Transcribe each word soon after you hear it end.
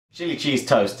Chili cheese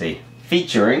toasty,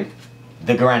 featuring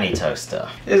the granny toaster.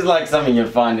 This is like something you'd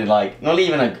find in like, not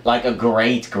even a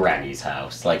great granny's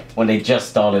house, like when they just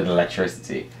started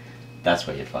electricity. That's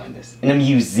where you'd find this. In a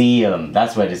museum,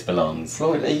 that's where this belongs.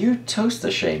 Floyd, are you toaster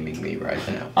shaming me right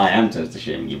now? I am toaster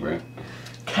shaming you, bro.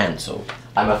 Cancelled.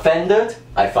 I'm offended.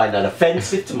 I find that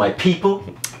offensive to my people.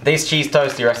 This cheese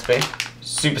toasty recipe,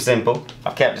 super simple.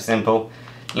 I've kept it simple.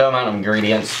 Low amount of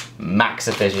ingredients, max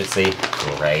efficiency,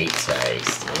 great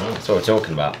taste. That's what we're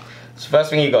talking about. So first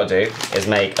thing you gotta do is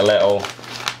make a little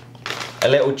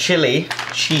chili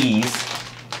cheese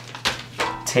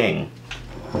ting.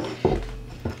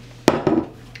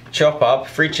 Chop up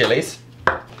 3 chilies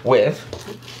with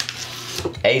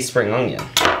a spring onion.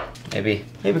 Maybe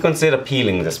consider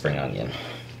peeling the spring onion.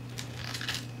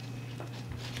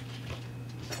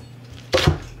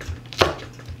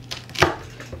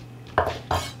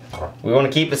 We want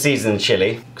to keep the seasoned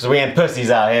chili, because we ain't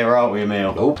pussies out here, are we,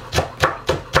 Emil? Nope.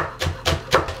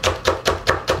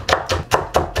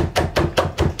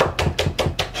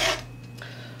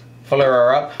 Follow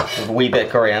her up with a wee bit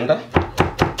of coriander.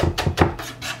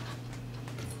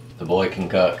 The boy can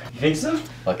cook. You think so?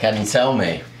 What can you tell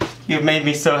me? You've made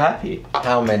me so happy.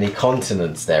 How many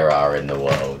continents there are in the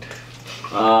world?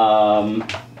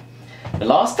 The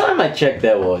last time I checked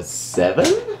there was 7?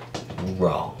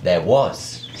 Wrong. There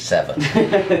was 7.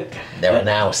 There are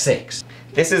now 6.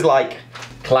 This is like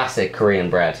classic Korean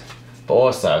bread, but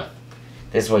also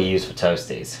this is what you use for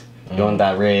toasties. You want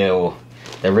that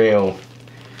the real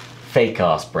fake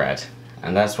ass bread,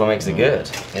 and that's what makes it good.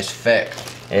 It's thick.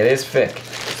 It is thick.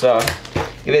 So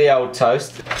give it the old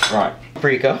toast. Right,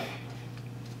 paprika.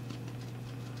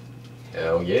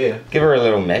 Hell yeah. Give her a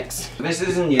little mix. This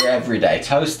isn't your everyday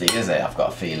toasty, is it? I've got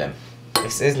a feeling.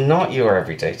 This is not your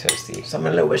everyday toasty.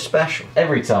 Something a little bit special.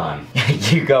 Every time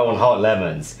you go on Hot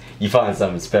Lemons, you find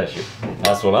something special.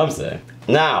 That's what I'm saying.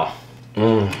 Now,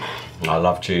 I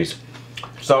love cheese.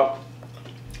 So,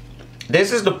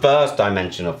 this is the first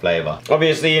dimension of flavor.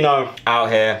 Obviously, you know, out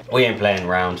here, we ain't playing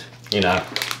around. You know,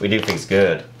 we do things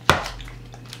good.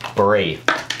 Brie.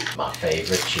 My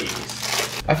favourite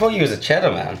cheese. I thought you was a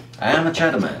cheddar man. I am a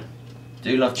cheddar man.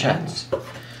 Do love cheddars.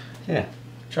 Yeah,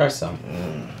 try some.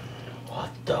 What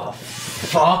the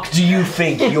fuck do you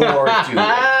think you're doing?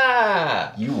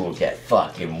 You will get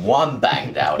fucking one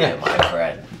banged out here, my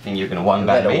friend. Think you're gonna one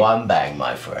bang me? One bang,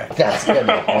 my friend. That's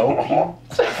gonna help you.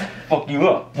 Fuck you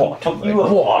up. What? Fuck you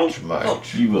up. Watch, mate.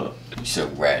 Fuck you up. You're so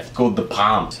red. It's called the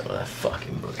palm. Some of that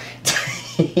fucking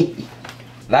brie.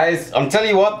 That is, I'm telling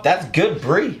you what, that's good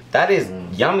brie. That is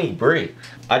yummy brie.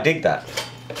 I dig that.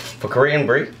 For Korean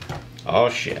brie, oh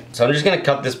shit. So I'm just gonna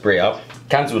cut this brie up.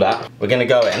 Cancel that. We're gonna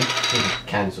go in.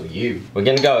 Cancel you. We're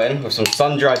gonna go in with some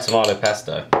sun-dried tomato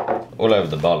pesto all over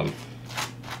the bottom.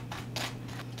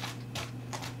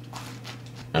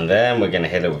 And then we're gonna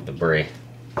hit it with the brie.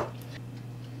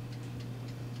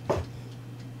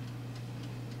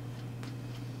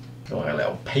 Like a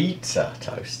little pizza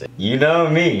toasty. You know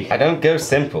me. I don't go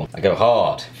simple. I go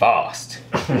hard, fast.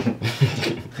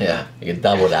 Yeah, you can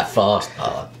double that fast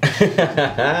part.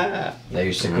 They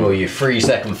used to call you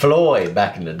 3-second Floyd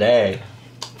back in the day.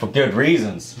 For good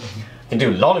reasons. I can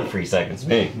do a lot in 3 seconds,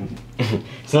 me.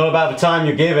 It's not about the time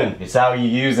you're given, it's how you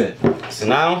use it. So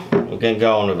now, we're gonna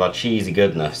go on with our cheesy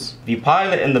goodness. If you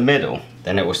pile it in the middle,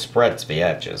 then it will spread to the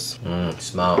edges.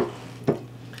 Smart.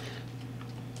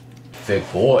 Big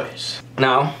boys.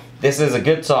 Now, this is a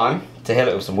good time to hit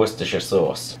it with some Worcestershire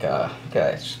sauce.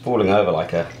 Okay, it's just falling over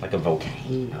like a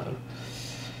volcano.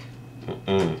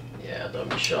 Yeah, don't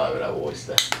be shy with that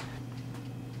oyster.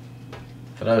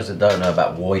 For those that don't know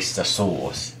about Worcester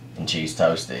sauce in cheese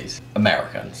toasties,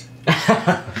 Americans.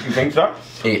 You think so?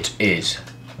 It is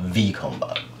the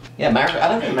combo. Yeah, I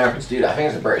don't think Americans do that. I think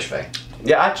it's a British thing.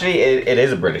 Yeah, actually, it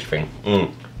is a British thing.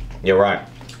 You're right.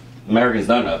 Americans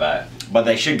don't know about it, but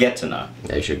they should get to know.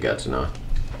 They should get to know.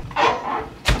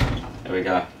 There we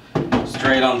go.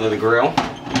 Straight onto the grill.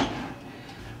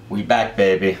 We back,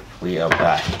 baby. We are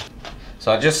back.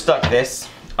 So I just stuck this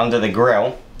under the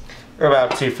grill for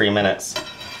about 2-3 minutes.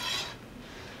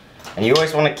 And you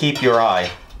always want to keep your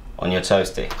eye on your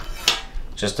toasty,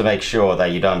 just to make sure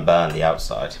that you don't burn the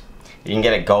outside. If you can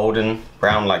get it golden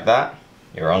brown like that,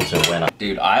 you're onto a winner.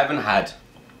 Dude, I haven't had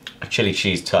a chili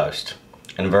cheese toast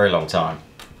in a very long time.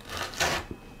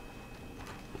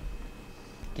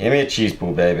 Give me a cheese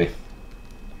ball, baby.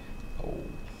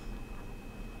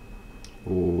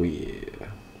 Oh yeah.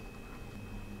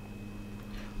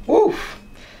 Woof.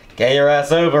 Get your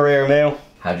ass over here, Emil.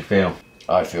 How'd you feel?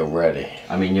 I feel ready.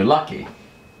 I mean, you're lucky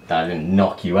that I didn't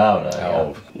knock you out earlier.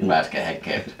 Oh, you're about to get head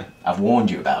kicked. I've warned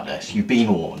you about this. You've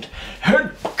been warned.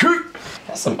 Head kick!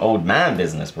 That's some old man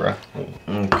business, bro.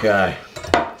 Okay.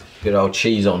 Good old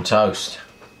cheese on toast.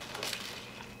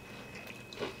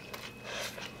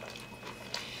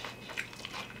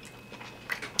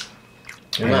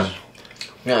 Yeah,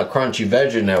 a crunchy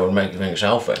veg in there would make you think it's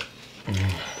healthy.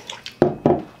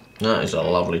 That is a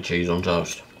lovely cheese on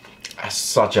toast. That's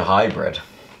such a hybrid.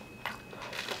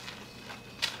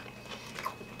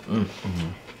 You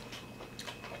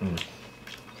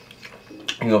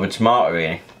got the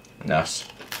tomatoey-ness,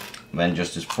 then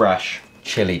just as fresh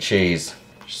chili cheese.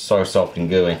 So soft and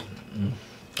gooey.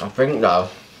 I think though,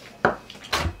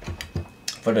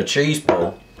 for the cheese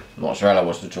pull, mozzarella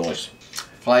was the choice.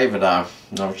 Flavour though,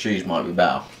 no cheese might be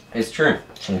better. It's true.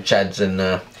 Some ched's in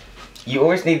there. You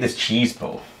always need this cheese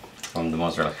pull from the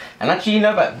mozzarella. And actually, you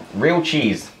know that real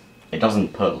cheese, it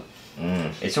doesn't pull.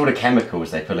 It's all the chemicals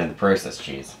they put in the processed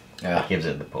cheese that gives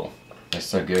it the pull. It's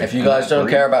so good. If you guys don't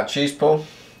care about cheese pull,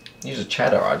 use a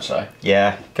cheddar, I'd say.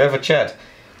 Yeah, go for ched.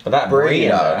 But that brie,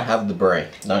 have the brie.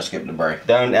 Don't skip the brie.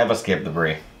 Don't ever skip the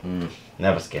brie.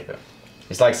 Never skip it.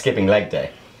 It's like skipping leg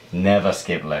day. Never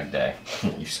skip leg day.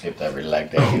 You've skipped every leg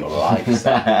day of your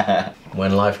life.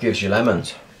 When life gives you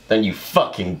lemons. Don't you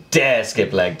fucking dare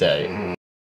skip leg day.